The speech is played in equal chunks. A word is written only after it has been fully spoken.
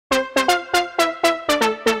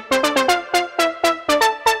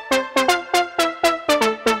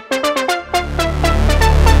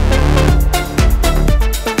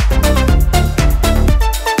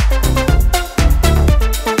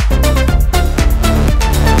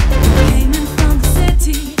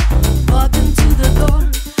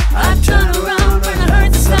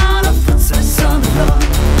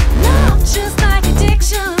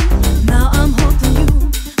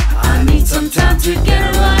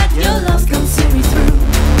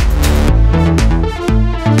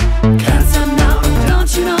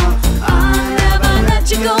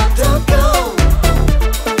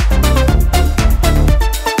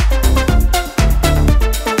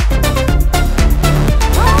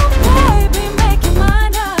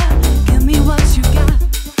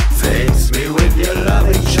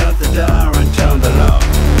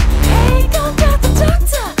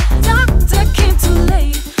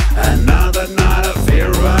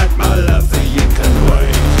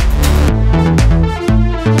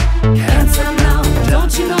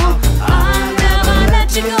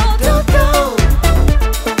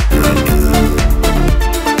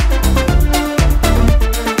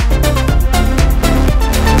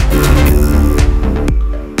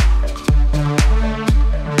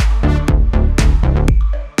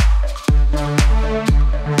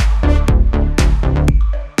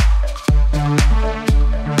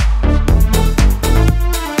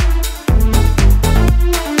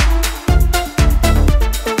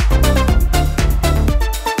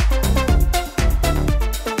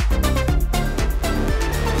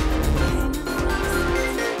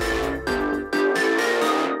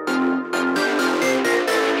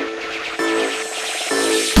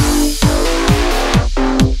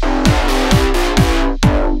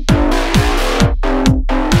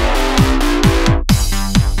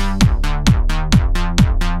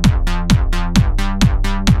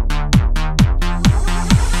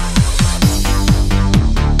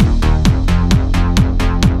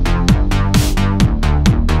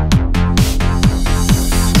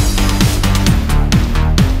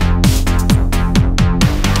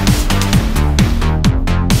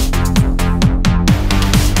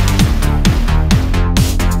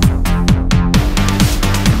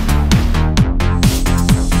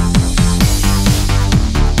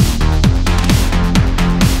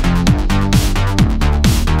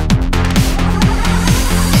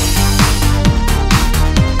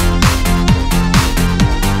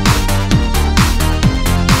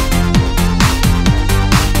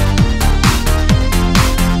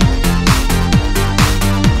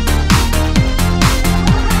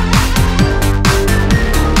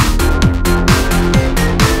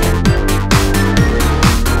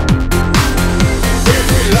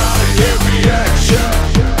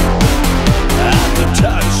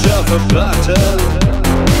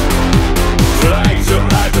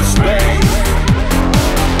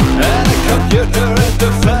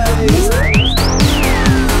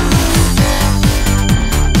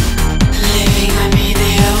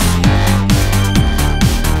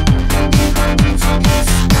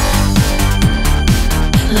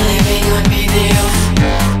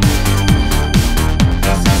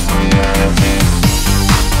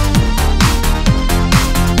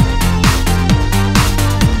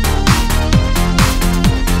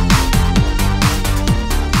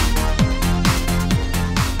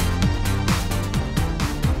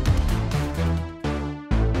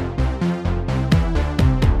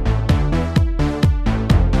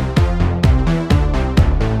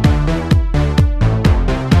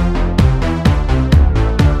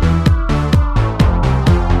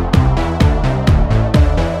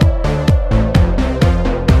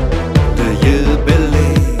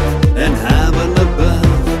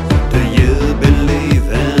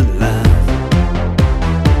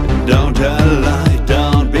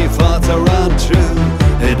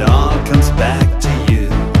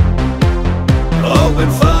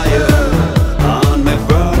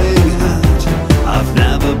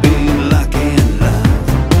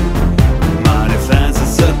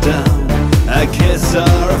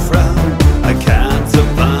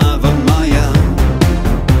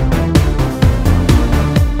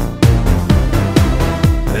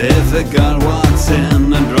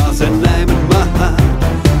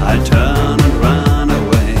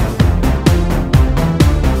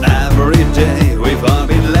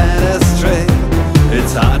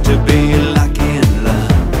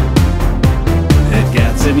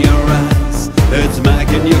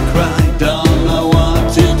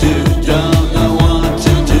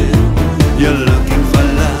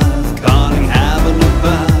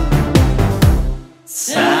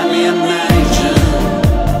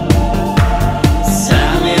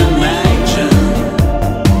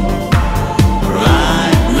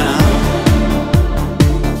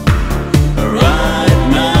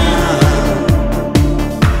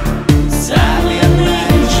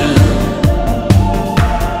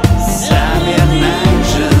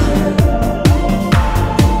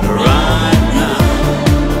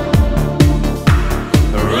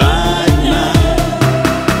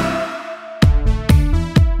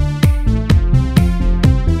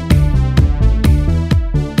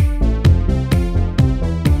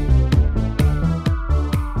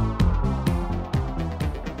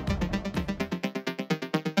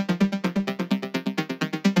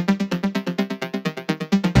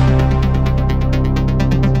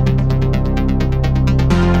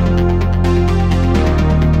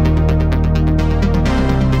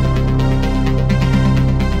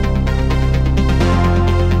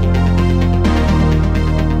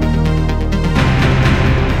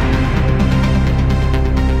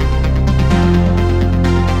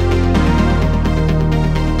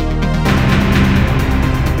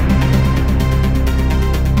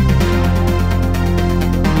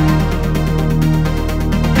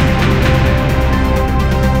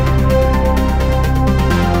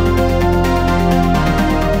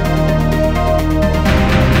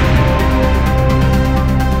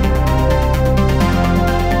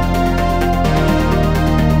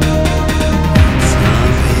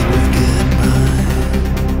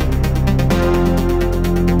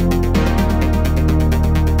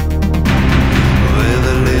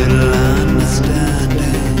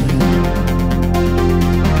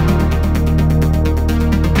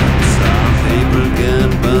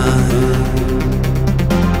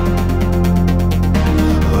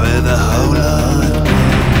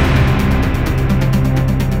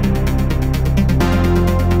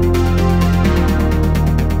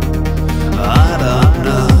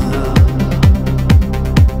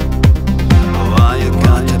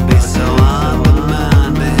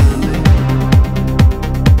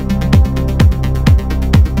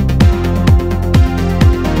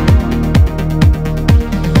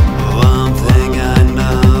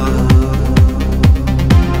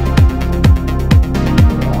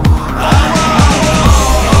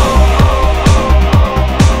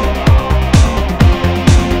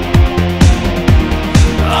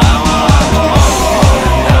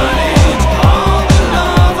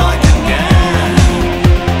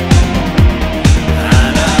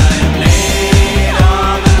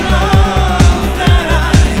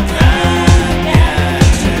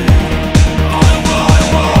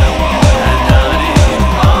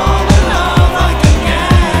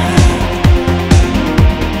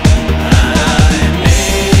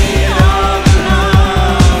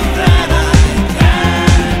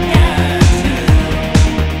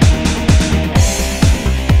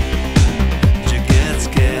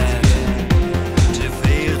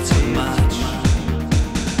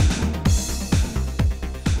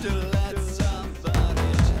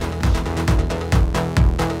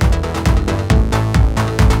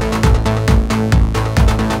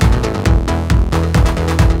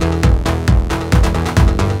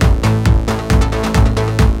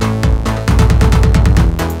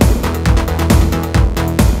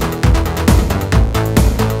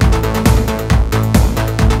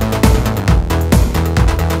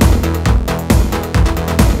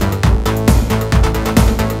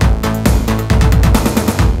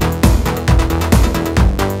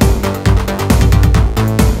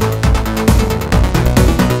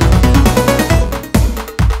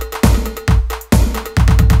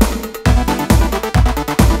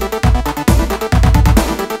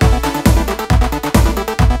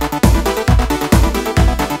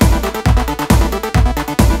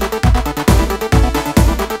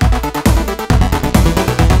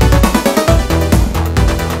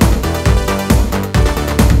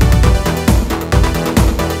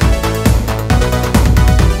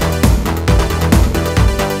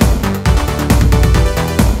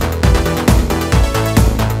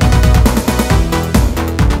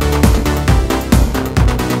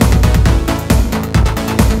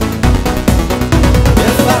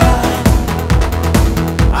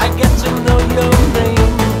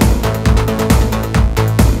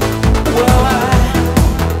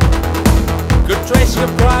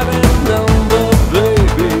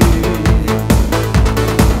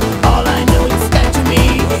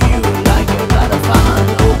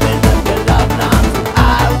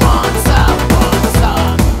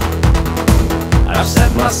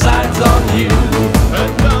my sights on you,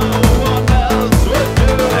 and no one else would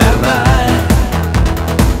do. And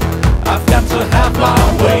I've got to have my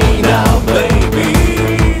way now, baby.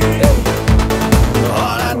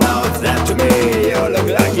 All I know is that to me, you look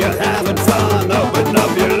like you're having fun. Open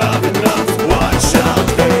up your loving arms, watch out,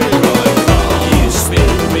 here I come. You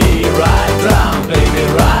spin me right round, baby,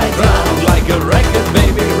 right round, like a record,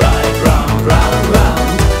 baby, right round, round, round.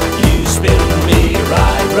 You spin me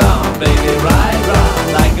right round, baby, right round,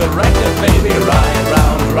 like a record, baby, right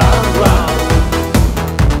round, round, round.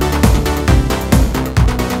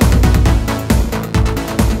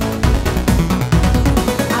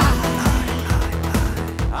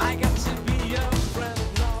 I got to be your friend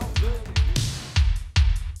now, baby.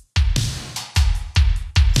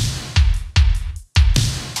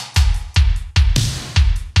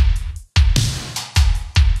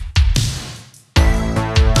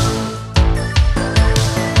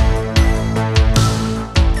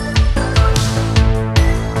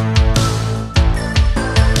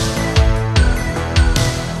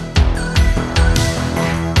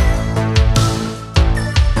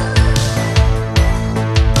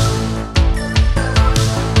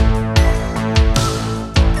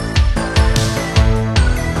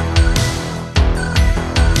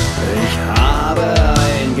 Ich habe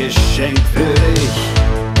ein Geschenk für dich.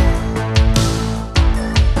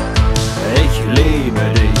 Ich liebe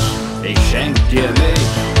dich, ich schenk dir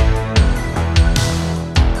mich.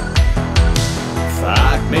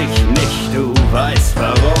 Frag mich nicht, du weißt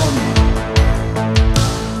warum.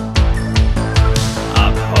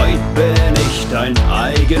 Ab heut bin ich dein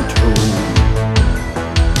Eigentum.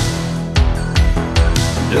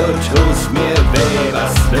 Du tust mir weh,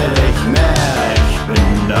 was will ich mehr? Ich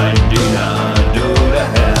bin dein Diener, du der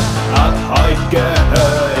Herr. Ab heut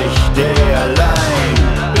gehör ich dir allein.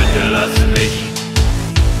 Bitte lass mich,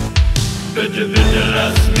 bitte, bitte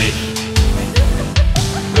lass mich.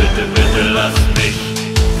 Bitte, bitte lass mich.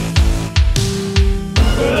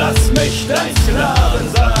 Lass mich dein Sklave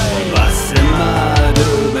sein. Was immer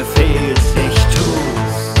du befehlst, ich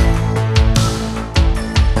tu's.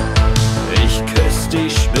 Ich küss die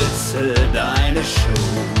Spitze deines Schuhs.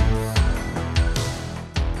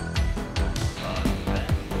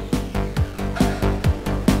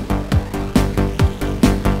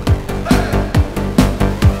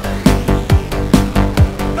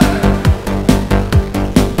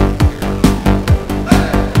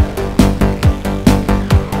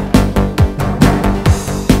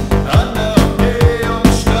 An der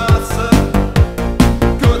Umgehungsstraße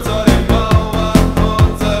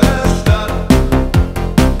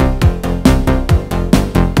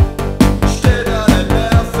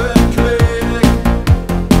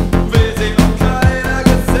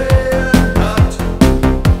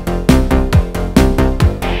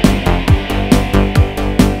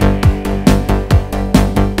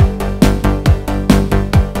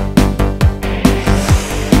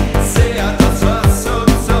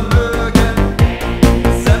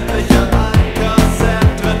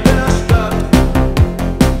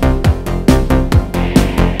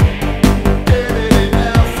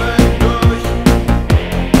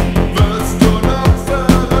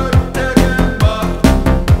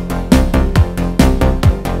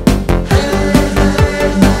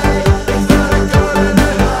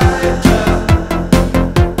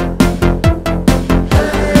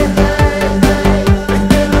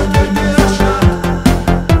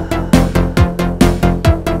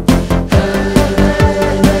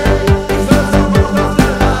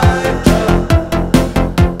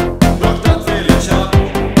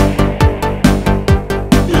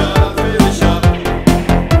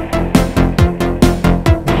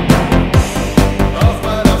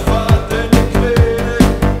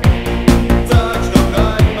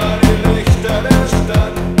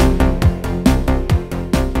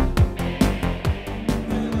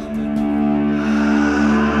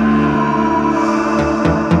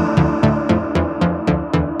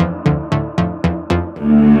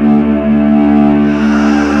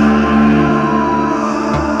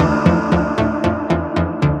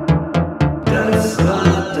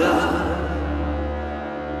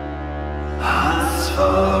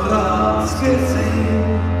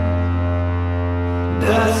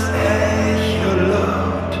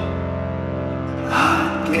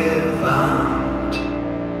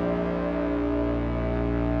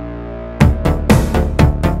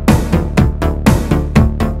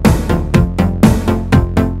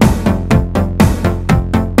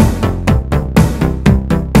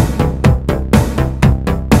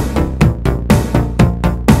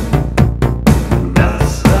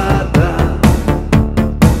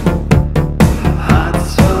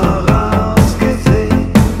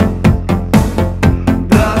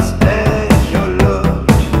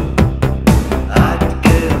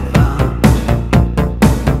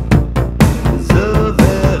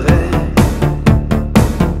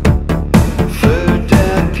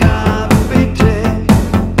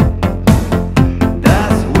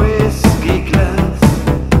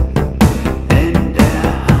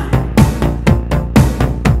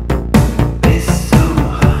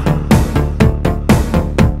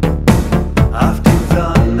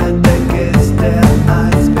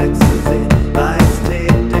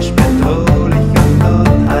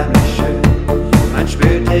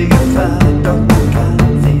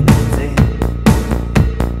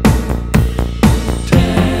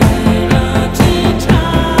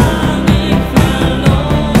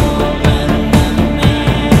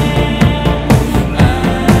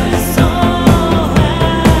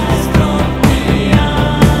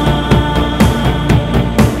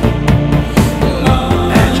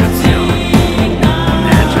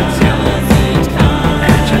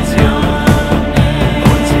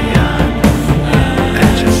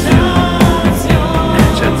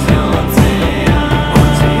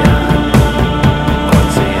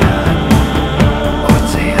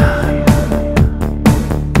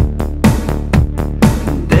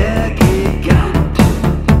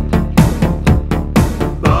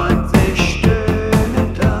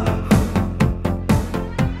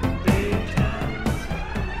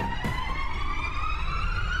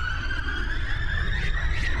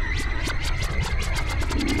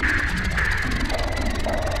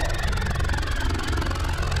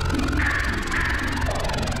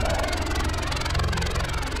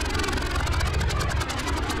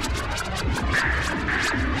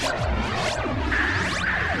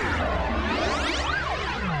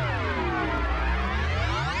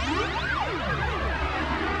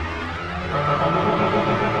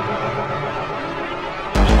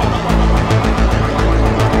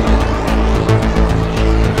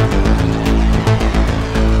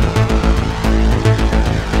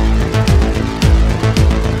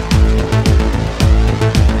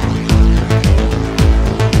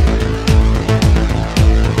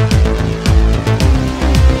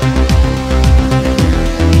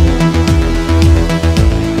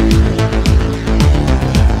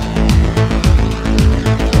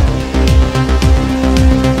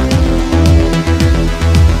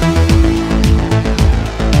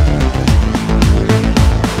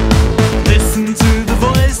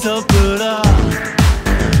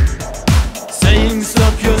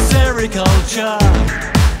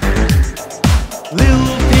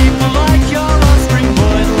like your offspring,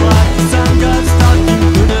 boy, like the sun god stalking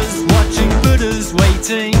Buddhas, watching Buddhas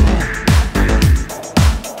waiting.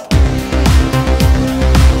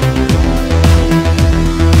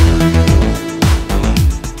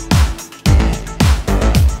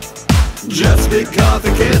 Just because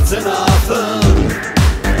the kid's an orphan,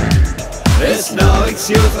 there's no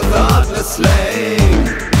excuse for thoughtless slaying.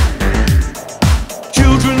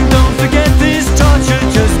 Children, don't forget this torture.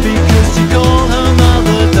 Just because you call her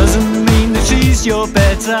mother doesn't mean that she's your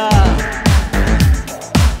better.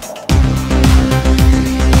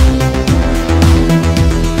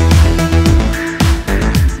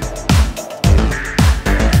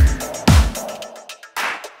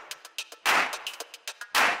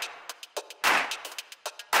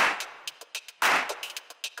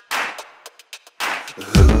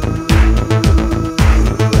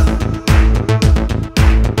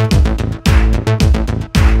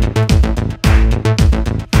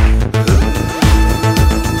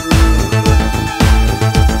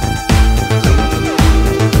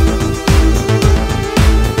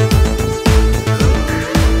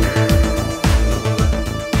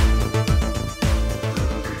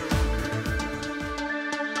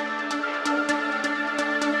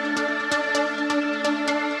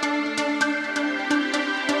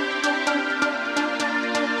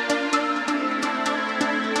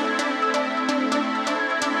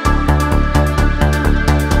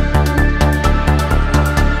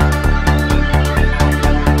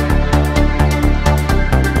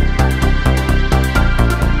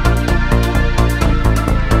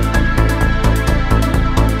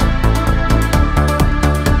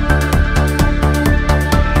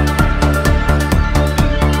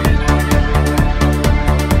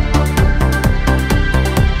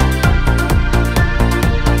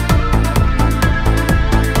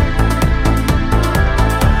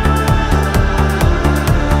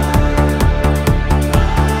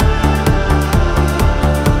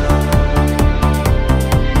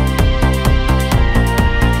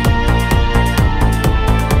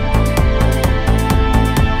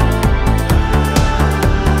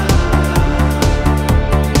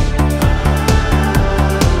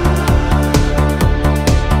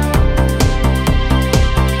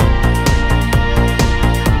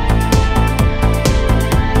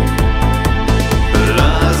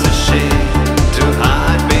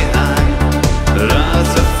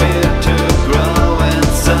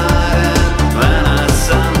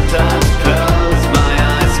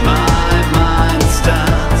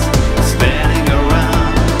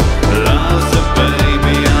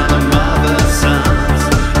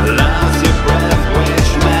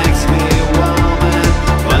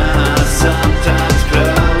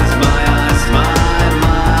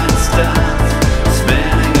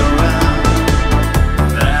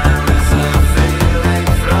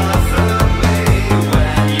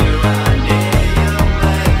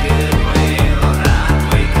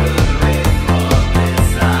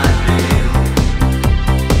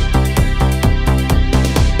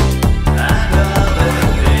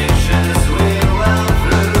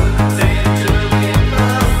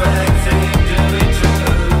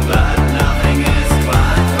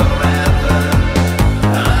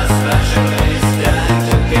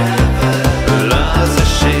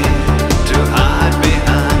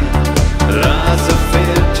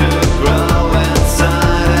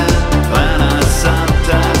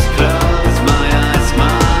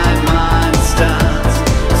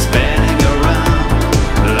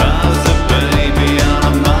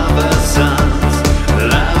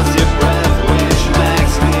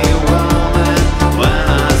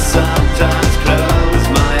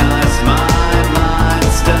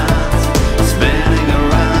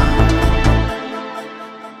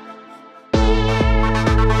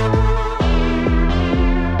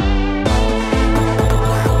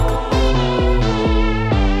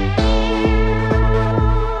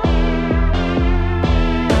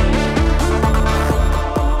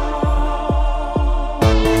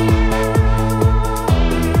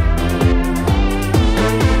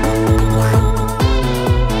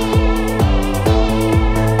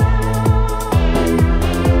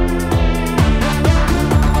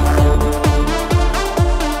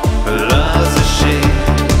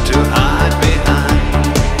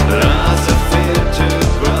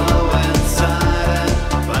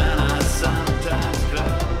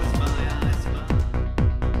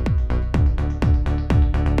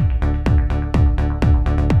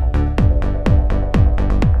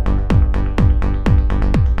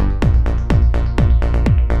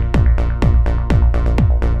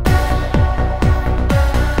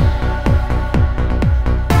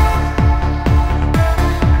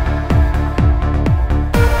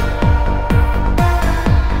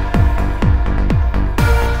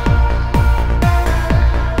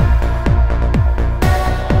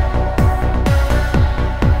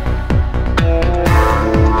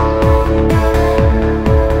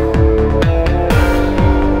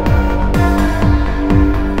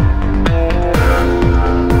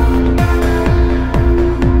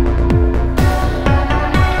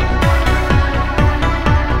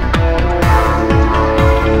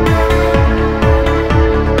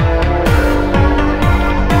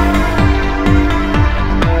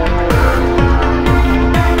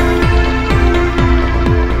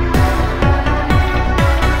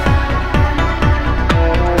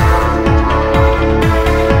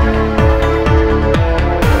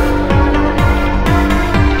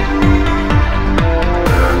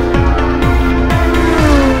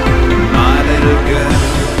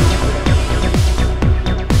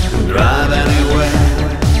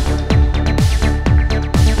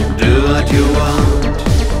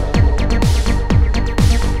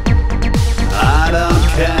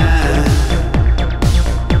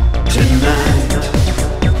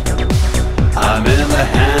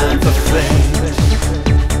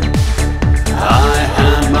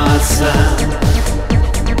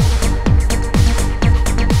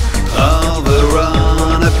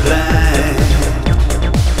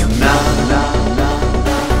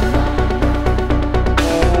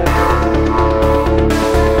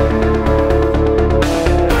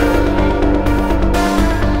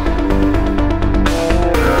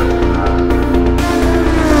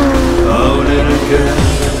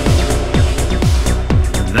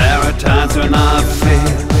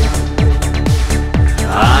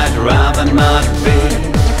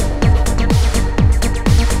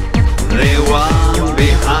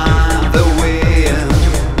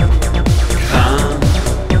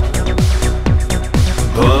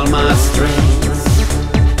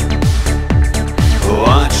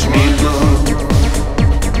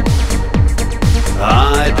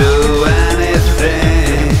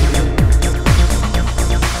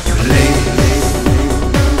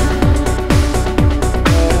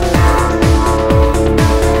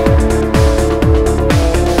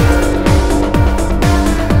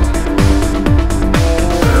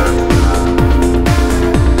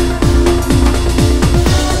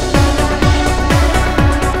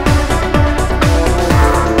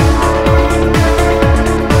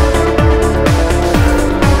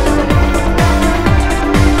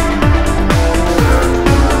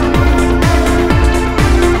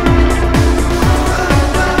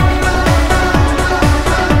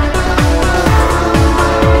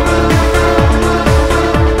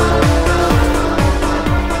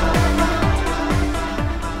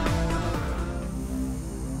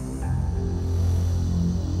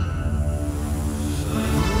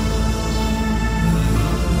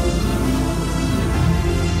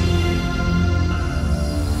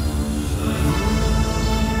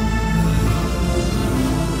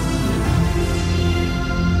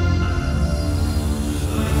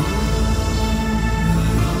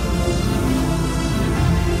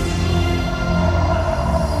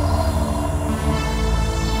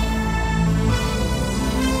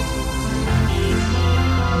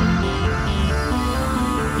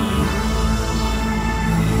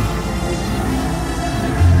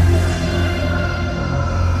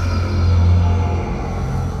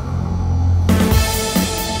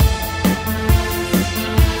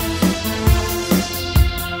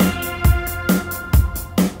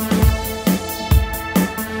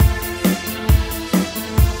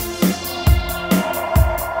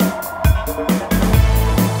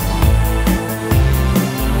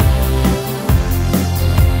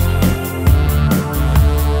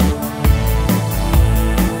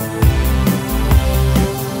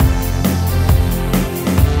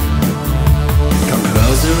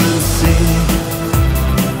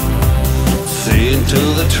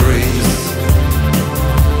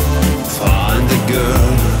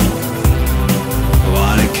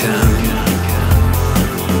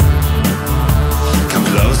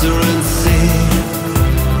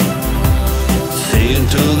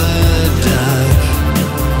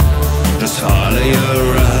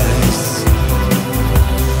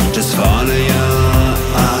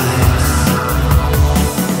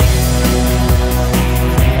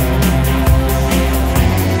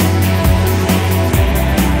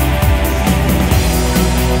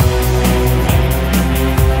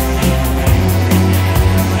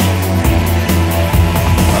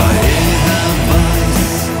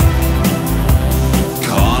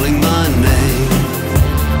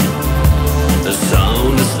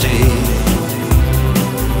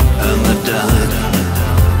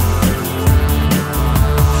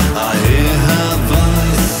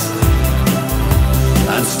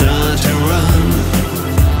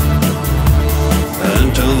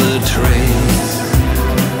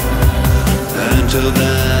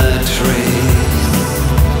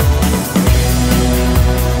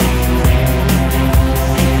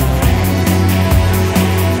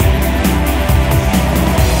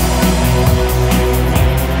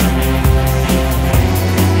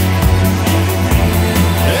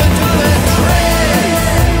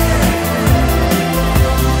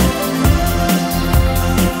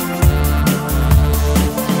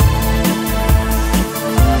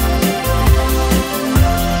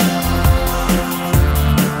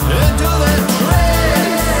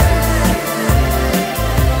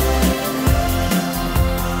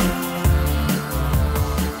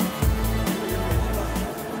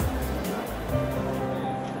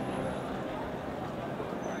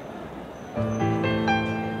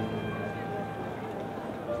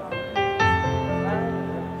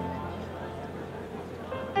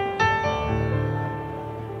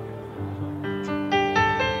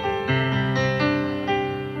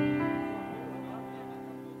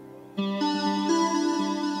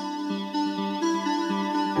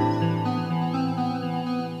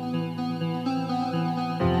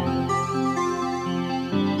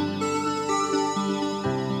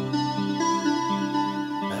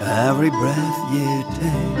 every breath you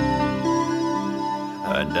take,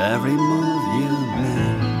 and every move you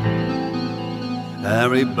make,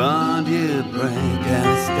 every bond you break,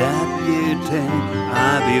 every step you take,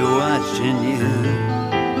 I'll be watching you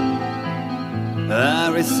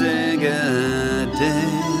every single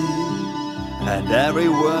day, and every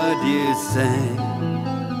word you say,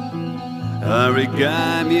 every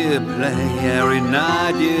game you play, every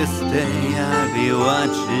night you stay, I'll be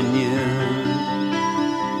watching you.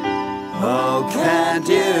 Oh, can't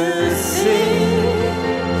you see,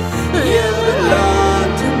 you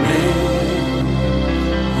belong to me,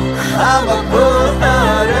 I'm a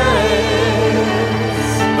foolhardy,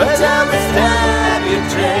 but every step you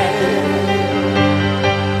take,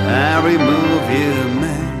 every move you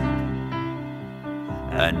make,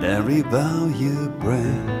 and every vow you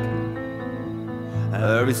break,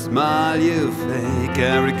 every smile you fake,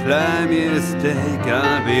 every climb you stake,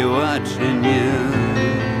 I'll be watching you.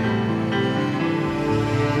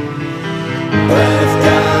 We've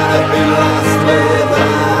gotta be lost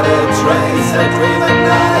without a trace, a dream at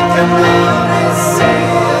night can only see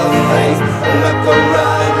your face. Look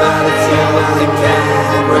around, but it's you I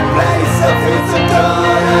can't replace. I feel so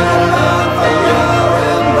torn and I long for your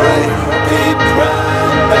embrace. Keep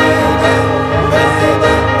crying, baby,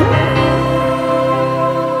 baby.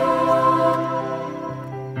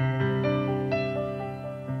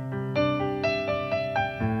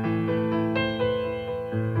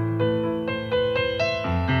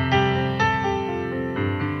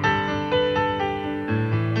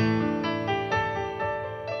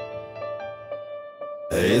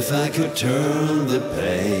 If I could turn the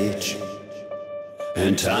page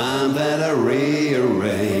in time that I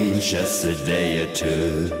rearrange just a day or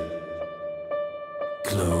two,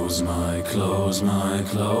 close my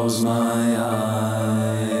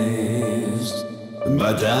eyes,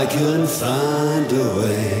 but I couldn't find a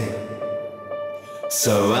way,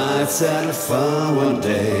 so I settled for one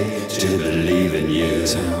day to believe in you.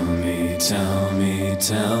 Tell me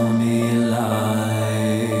lies.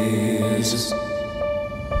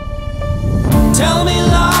 Tell me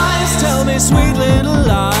lies, tell me sweet little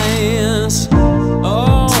lies.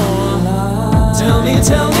 Oh, tell me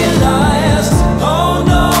lies. Oh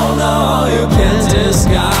no, you can't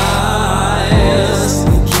disguise.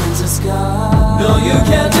 No, you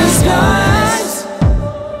can't disguise.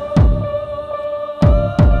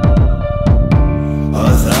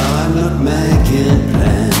 Although I'm not making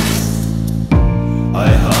plans, I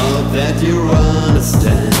hope that you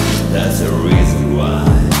understand. That's the reason why.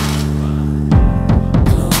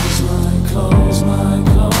 Close my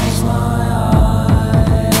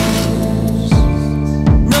eyes.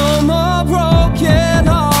 No more broken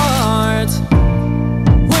heart.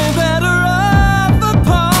 We're better off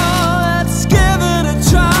apart. Let's give it a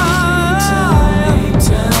try.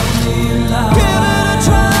 Tell me lies. Give it a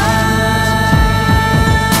try.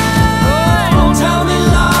 Oh, tell me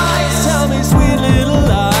lies. Tell me sweet little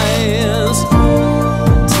lies.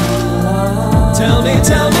 Tell me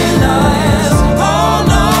lies. Oh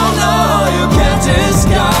no. No, you can't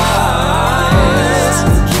disguise.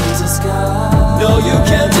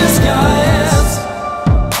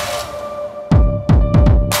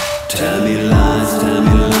 Tell me lies, tell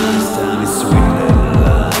me sweet little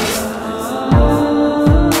lies.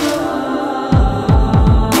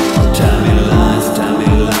 Tell me lies,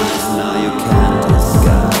 no, you can't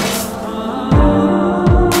disguise.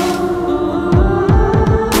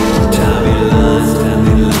 Tell me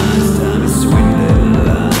lies, sweet little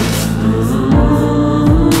lies.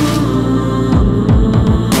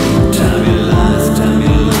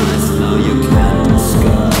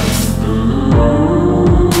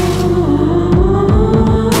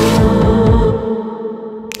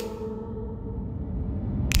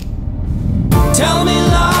 Tell me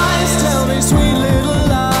lies, tell me sweet little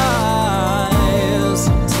lies.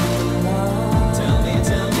 Tell me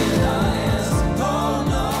lies. Oh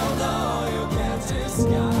no, you can't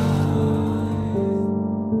disguise.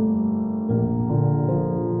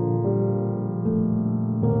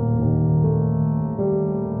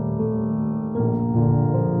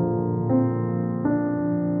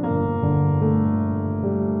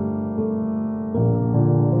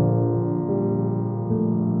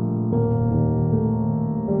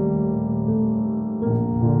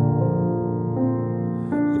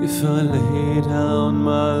 If I lay down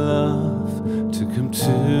my love to come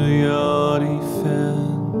to your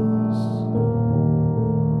defense,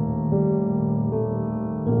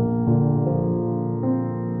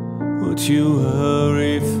 would you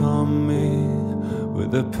worry for me with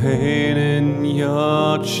the pain in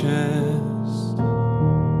your chest?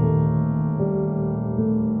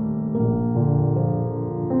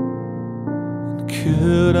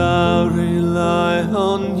 Should I rely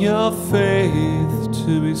on your faith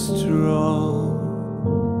to be strong?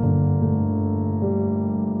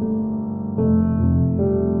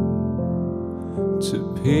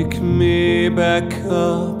 To pick me back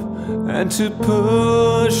up and to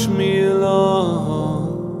push me along?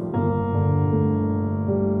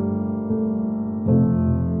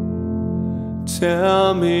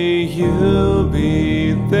 Tell me you'll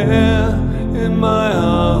be there in my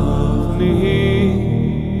hour of need.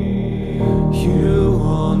 You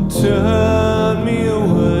won't turn me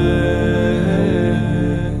away.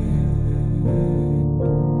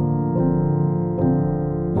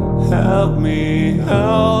 Help me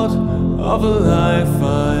out of a life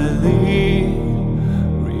I lead.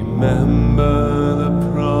 Remember the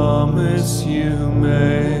promise you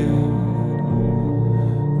made.